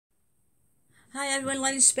Hi everyone,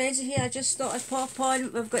 Lynn Spencer here. I just thought I'd pop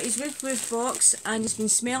on. We've got his Woof box and he's been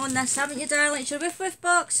smelling this, haven't you darling? It's your Woof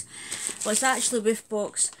box. Well, it's actually Woof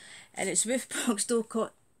box and it's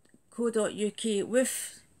woofbox.co.uk.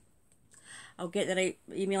 Woof, I'll get the right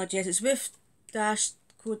email address. It's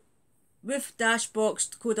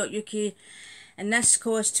woof-box.co.uk and this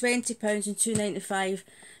costs £20 and £2.95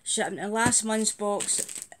 shipping. And last month's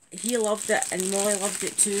box, he loved it and Molly loved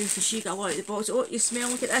it too, so she got a lot of the box. Oh, you smell,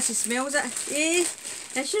 look at this, he smells it. Eh?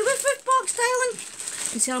 It's your Woof box, darling.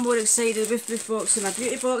 You can see I'm more excited with Woof box than my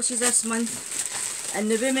beauty boxes this month.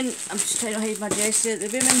 And the woman, I'm just trying to hide my dress here, the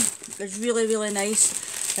woman is really nice.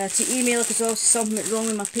 To email because obviously something went wrong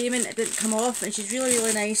with my payment, it didn't come off, and she's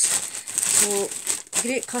really nice. So,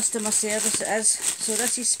 great customer service it is. So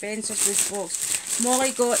this is Spencer's Woof box.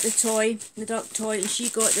 Molly got the toy, the duck toy, and she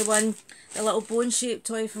got the one, the little bone-shaped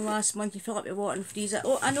toy from last month. You fill up your water and freeze it.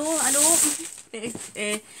 Oh, I know.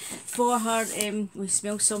 For her, we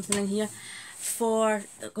smell something in here.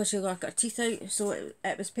 Because she got her teeth out, so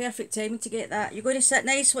it was perfect timing to get that. You're going to sit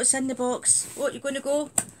nice. What's in the box? Oh, you're going to go?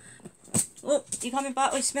 Oh, you coming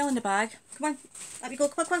back? Oh, you smelling the bag. Come on, let me go.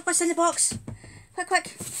 Quick, what's in the box?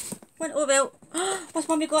 Quick. Come on, oh well. What's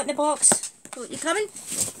Mummy got in the box? Oh, you coming?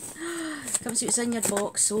 Come see what's in your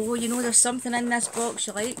box. Oh, you know there's something in this box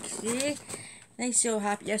you like. See? Nice, you're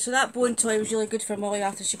happy. Yeah, so that bone toy was really good for Molly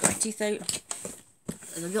after she got her teeth out. I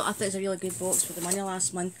thought it was a really good box for the money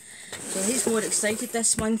last month. So he's more excited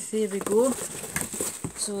this month. There we go.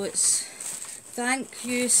 So it's thank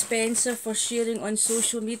you Spencer for sharing on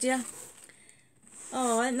social media.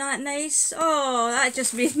 Oh, isn't that nice? Oh, that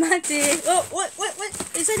just made my day. Oh, what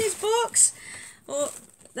is in his box? Oh,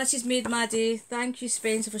 this has made my day. Thank you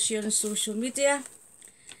Spencer for sharing on social media.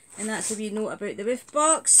 And that's a wee note about the Woof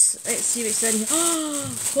box. Let's see what's in here. Oh,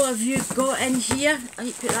 what have you got in here? I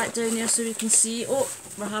need to put that down there so we can see. Oh,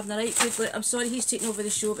 we're having a right good look. I'm sorry he's taking over the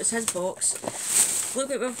show, but it's his box. Look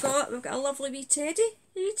what we've got. We've got a lovely wee teddy.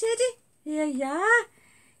 A wee teddy? Yeah.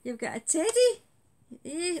 You've got a teddy.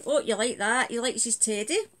 Oh, you like that. He likes his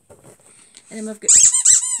teddy. And then we've got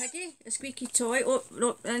Piggy, a squeaky toy. Oh,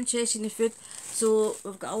 no, interested in the food. So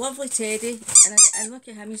we've got a lovely teddy. And look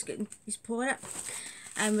at him, he's getting his paw it.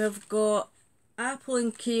 And we've got apple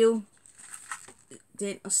and kale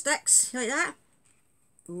dental sticks. You like that?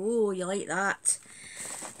 Oh, you like that.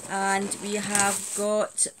 And we have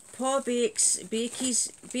got Paw Bakes,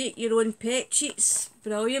 Bakies, bake your own pet treats.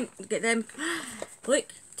 Brilliant. Get them.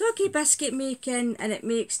 Look, doggy biscuit making, and it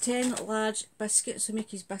makes 10 large biscuits, so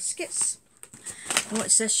Mickey's biscuits. And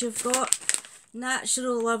what's this you've got?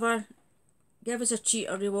 Natural liver, give us a treat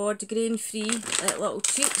or reward, grain free, little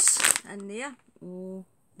treats in there. Oh,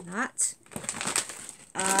 that.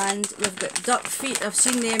 And we've got duck feet. I've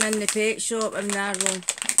seen them in the pet shop and they're wrong.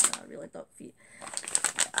 They're really duck feet.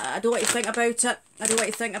 I don't want to think about it. But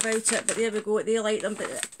there we go. They like them, but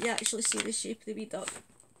you actually see the shape of the wee duck.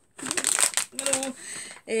 No.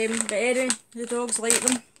 But anyway, the dogs like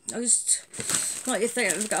them. I just not to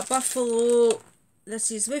think. We've got a buffalo. This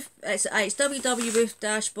is Woof. It's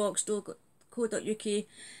www.woof-box.co.uk.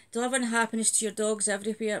 Delivering happiness to your dogs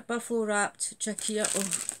everywhere. Buffalo wrapped chicken.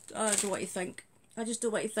 Oh, I don't want to think. I just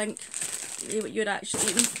don't want to think what you're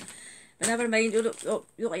actually eating. But never mind. Oh,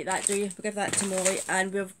 you like that, do you? We'll give that to Molly.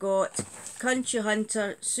 And we've got Country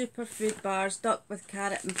Hunter superfood bars, duck with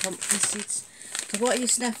carrot and pumpkin seeds. So what are you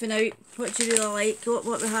sniffing out? What do you really like?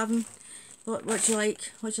 What we're having? What do you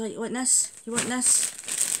like? What do you like? You want this? You want this?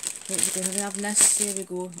 Right, we're having this. There we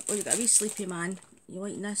go. Oh, you got a wee sleepy man. You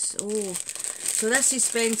like this? Oh. So this is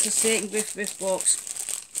Spencer's second Woof box.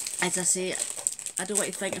 As I say, I don't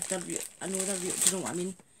want to think if they're real. I know they're real. Do you know what I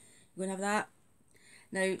mean? You're going to have that.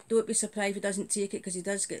 Now, don't be surprised if he doesn't take it because he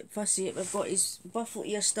does get fussy. We've got his buffalo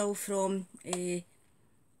ear still from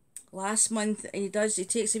last month, and he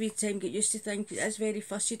takes a wee time to get used to things. It is very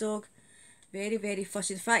fussy dog. Very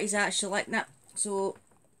fussy. The fact he's actually licking it. So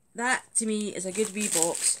that to me is a good wee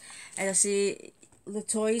box. As I say, the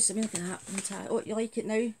toys, I mean, look at that. Oh, you like it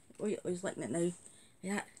now? Oh, he's licking it now.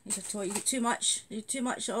 Yeah, it's a toy. You get too much. You get too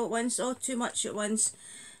much all at once. Oh, too much at once.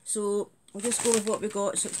 So we'll just go with what we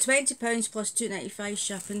got. So £20 plus £2.95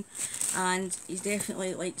 shipping, and he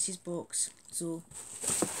definitely likes his box. So,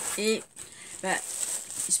 but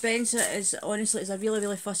Spencer is honestly a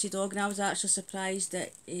really fussy dog, and I was actually surprised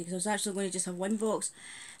that because I was actually going to just have one box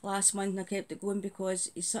last month, and I kept it going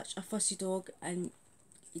because he's such a fussy dog, and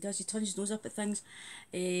he turns his nose up at things.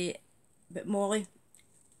 But Molly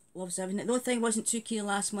loves everything. The only thing wasn't too keen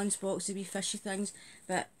last month's box, the wee fishy things,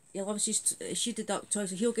 but he loves his the duck toy,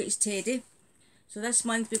 so he'll get his teddy. So this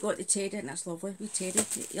month we got the teddy, and that's lovely, wee teddy.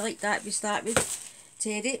 You like that? We start with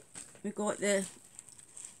teddy. We got the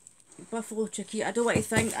buffalo chicky. I don't want to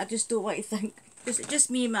think. I just don't want to think. It's just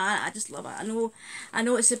me, man. I just love it. I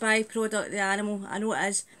know it's a byproduct of the animal. I know it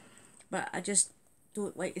is, but I just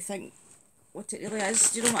don't like to think what it really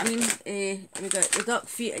is. Do you know what I mean? We got the duck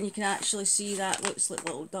feet, and you can actually see that looks like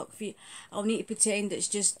little duck feet. I'll need to pretend it's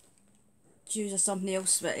just shoes or something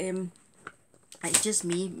else, but it's just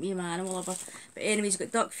me and my animal lover. But anyways,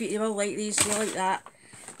 got duck feet. You will like these. You like that.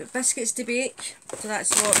 Got biscuits to bake. So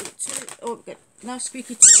that's what. We've got another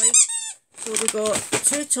squeaky toy. So we got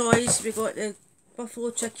 2 toys. We got the buffalo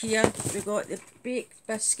chikia. We got the baked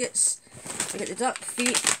biscuits. We got the duck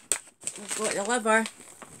feet. We've got the liver.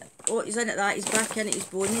 Oh, he's in at that. He's back in at his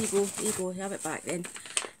bone. There you go. There you go. Have it back then.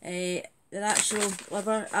 The natural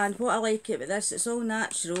liver. And what I like about this, it's all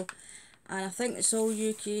natural. And I think it's all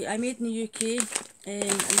UK. I made in the UK.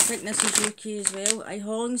 And I think this is UK as well.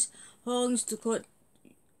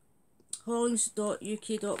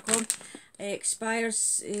 Hollings.uk.com.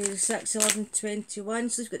 Expires 6/11/21.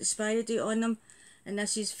 So they've got the expiry date on them. And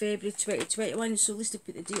this is February 2021. So at least they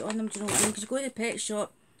put the date on them. Do you know what I mean? Because you go to the pet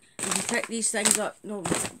shop, you can pick these things up. No,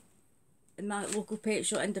 in my local pet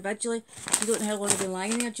shop individually. You don't know how long they've been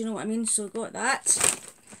lying there. Do you know what I mean? So we've got that.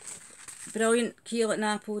 Brilliant keel and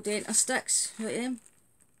apple dentist sticks. You like them?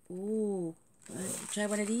 Oh, try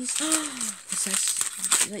one of these. What's this?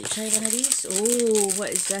 Would you like to try one of these? Oh,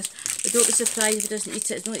 what is this? But don't be surprised if he doesn't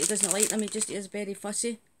eat it. It's not that he doesn't like them, he just is very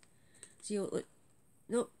fussy. See, look.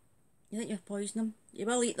 Nope. You think you're poisoning him? You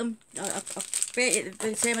will eat them. I bet you by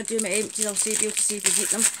the time I do my empties, I'll be able to see if he's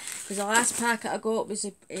eaten them. Because the last packet I got was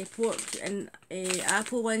a pork and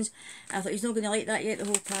apple ones. And I thought he's not going to like that yet, the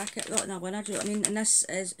whole packet. Not in a winner, do you know what I mean? And this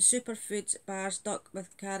is Superfoods Bars Duck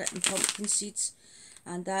with carrot and pumpkin seeds.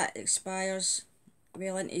 And that expires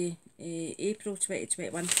well into April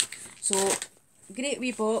 2021. So, great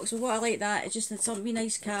wee box. Well, what I like that is just some wee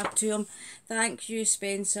nice card to him. Thank you,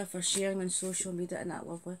 Spencer, for sharing on social media. Isn't that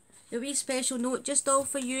lovely? A wee special note just all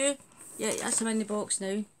for you. Yeah, that's him in the box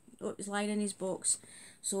now. Oh, he's lying in his box.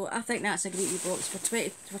 So I think that's a great wee box for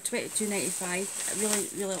 $22.95. I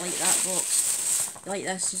really like that box. I like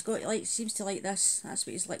this. He's got seems to like this. That's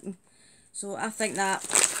what he's liking. So I think that,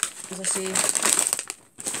 as I say,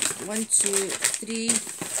 1, 2, 3,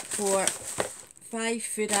 4, 5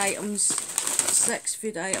 food items, 6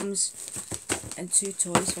 food items, and 2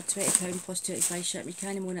 toys for £20 plus 25 ship. You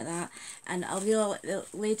can't moan at that. And I'll really the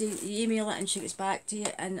lady, you email it and she gets back to you.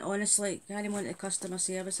 And honestly, can't moan at the customer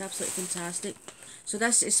service. Absolutely fantastic. So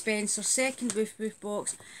this is Spencer's second Woof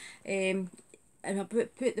box. And I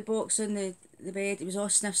put the box on the bed. He was all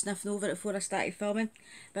sniffing over it before I started filming.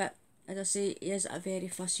 But as I say, he is a very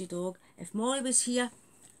fussy dog. If Molly was here,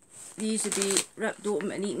 these would be ripped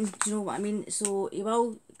open and eaten. Do you know what I mean? So he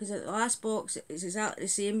will, because the last box is exactly the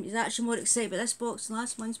same. He's actually more excited about this box than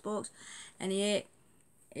last month's box, and he ate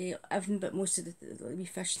everything but most of the wee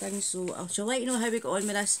fish things. So I shall let you know how we got on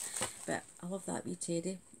with this. But I love that wee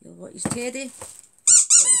teddy. You'll want his teddy,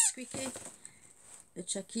 got his squeaky, the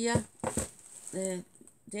chikia, the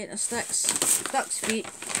dentist sticks, duck's feet,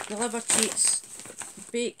 the liver treats,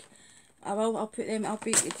 bake. I'll put them, I'll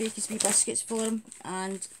bake his wee biscuits for him,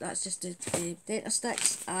 and that's just the dentist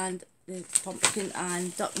sticks and the pumpkin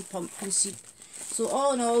and duck and pumpkin seed. So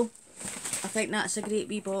all in all, I think that's a great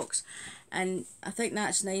wee box, and I think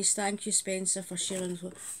that's nice. Thank you, Spencer, for sharing.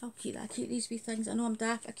 I'll keep that. I keep these wee things. I know I'm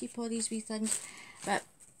daft. I keep all these wee things, but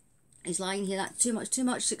he's lying here. That's too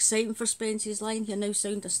much excitement for Spencer. He's lying here now,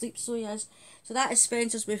 sound asleep. So he is. So that is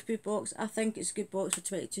Spencer's Woof box. I think it's a good box for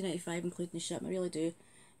 $22.95, including the ship. I really do.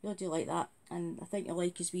 I do like that, and I think I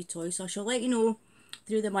like his wee toy. So I shall let you know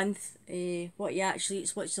through the month what he actually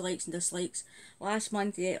eats, what he likes and dislikes. Last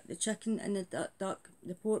month he ate the chicken and the duck,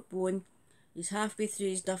 the pork bone. He's halfway through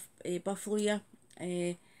his buffalo ear.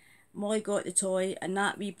 Molly got the toy, and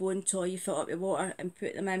that wee bone toy you fill up with water and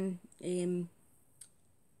put them in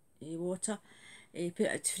water. Put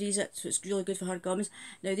it to freeze it, so it's really good for her gums.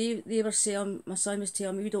 Now they were selling, my son was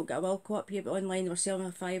telling me, we don't get a Wilco up here, but online they were selling a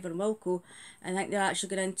 £5 Wilco, and I think they're actually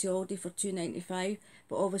going into Aldi for £2.95,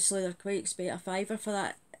 but obviously they're quite expensive, a £5 for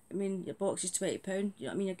that. I mean, your box is £20, you know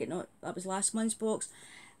what I mean, you're getting, that was last month's box.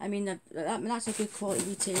 I mean, that's a good quality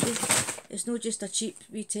wee teddy. It's not just a cheap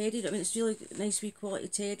wee teddy, I mean, it's really nice wee quality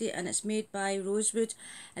teddy, and it's made by Rosewood,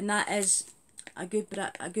 and that is a good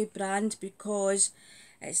brand, because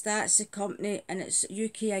that's the company, and it's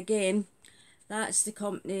UK again. That's the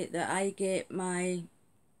company that I get my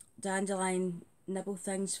dandelion nibble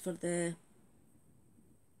things for the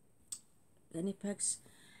guinea pigs,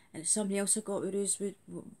 and it's something else I got with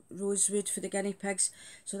Rosewood for the guinea pigs.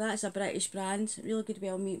 So that's a British brand, really good,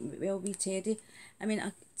 well wee teddy. I mean,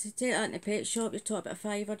 to take that in the pet shop, you're talking about a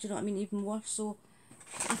 £5, do you know what I mean, even more. So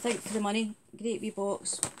I think for the money, great wee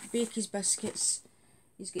box. Bakey's biscuits.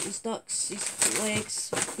 He's got his ducks, his legs,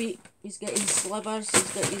 his feet. He's got his livers.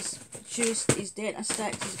 He's got his shoes, his dentist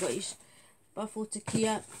sticks. He's got his buffalo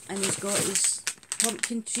tequila, and he's got his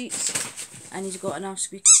pumpkin treats, and he's got another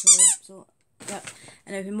squeaky toy. So yep.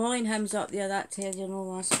 And now when Molly and him's up there, that tells you in the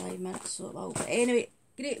last 5 minutes. So well, but anyway,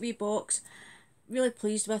 great wee box. Really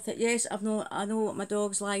pleased with it. Yes, I know my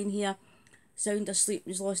dog's lying here, sound asleep,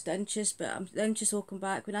 he's lost inches, but the inches will come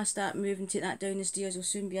back. When I start moving, take that down the stairs, he'll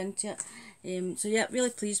soon be into it. So yeah, really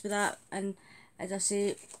pleased with that. And as I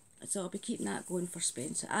say, so I'll be keeping that going for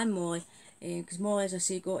Spencer and Molly, because Molly, as I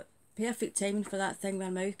say, got perfect timing for that thing with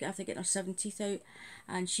her mouth after getting her 7 teeth out,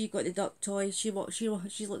 and she got the duck toy. She looks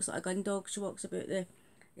like a gun dog. She walks about the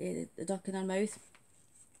duck in her mouth.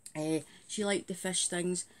 She liked the fish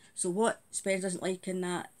things. So what Spencer doesn't like in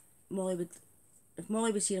that, Molly would, if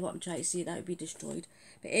Molly was hearing what I'm trying to say, that would be destroyed.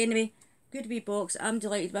 But anyway, good wee box. I'm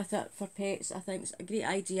delighted with it for pets. I think it's a great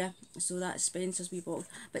idea. So that's Spencer's wee box.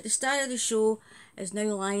 But the star of the show is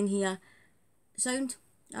now lying here. Sound?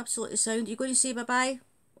 Absolutely sound. You going to say bye-bye?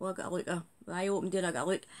 Oh, I got to look. I opened it, I got to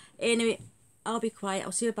look. Anyway, I'll be quiet.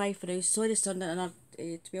 I'll say bye for now. Sorry it's turned into another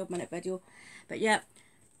 12-minute video. But yeah,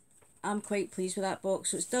 I'm quite pleased with that box.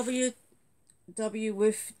 So it's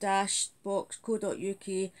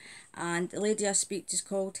www.woof-box.co.uk, and the lady I speak to is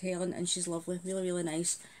called Helen, and she's lovely, really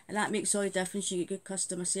nice, and that makes all the difference. You get good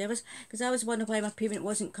customer service, because I was wondering why my payment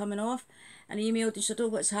wasn't coming off, and I emailed and she said, oh,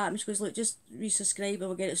 what's happened? She goes, look, just resubscribe and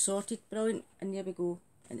we'll get it sorted. Brilliant. And there we go.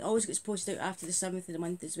 And it always gets posted out after the 7th of the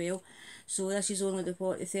month as well. So this is only the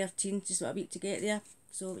 13th, just about a week to get there.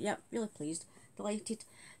 So yeah, really pleased, delighted.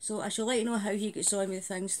 So I shall let you know how he gets on with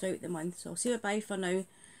the things throughout the month. So I'll say bye for now.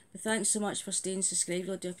 But thanks so much for staying subscribed.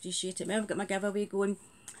 I do appreciate it. I've got my giveaway going,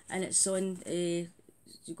 and it's on, you've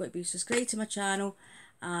got to be subscribed to my channel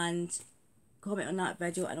and comment on that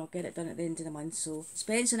video, and I'll get it done at the end of the month. So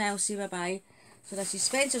Spencer and I'll say bye bye. So this is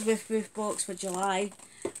Spencer's Woof box for July,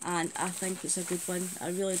 and I think it's a good one. I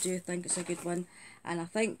really do think it's a good one, and I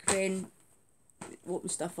think when open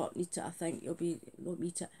stuff up, eat it, I think you'll be, don't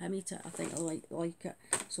eat it, him eat it, I think I'll like it.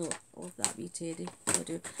 So I love that wee teddy. I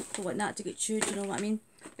do. Don't want that to get chewed, you know what I mean?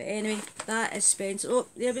 But anyway, that is Spencer. Oh,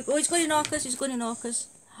 there we go. He's going to knock us. He's going to knock us.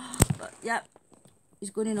 But yep, he's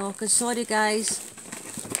going to knock us. Sorry guys.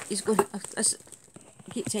 He's going. I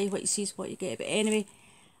keep telling you what you see is what you get. But anyway,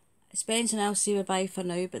 Spencer and I'll say bye for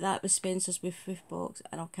now. But that was Spencer's Woof box,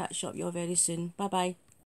 and I'll catch up with you all very soon. Bye bye.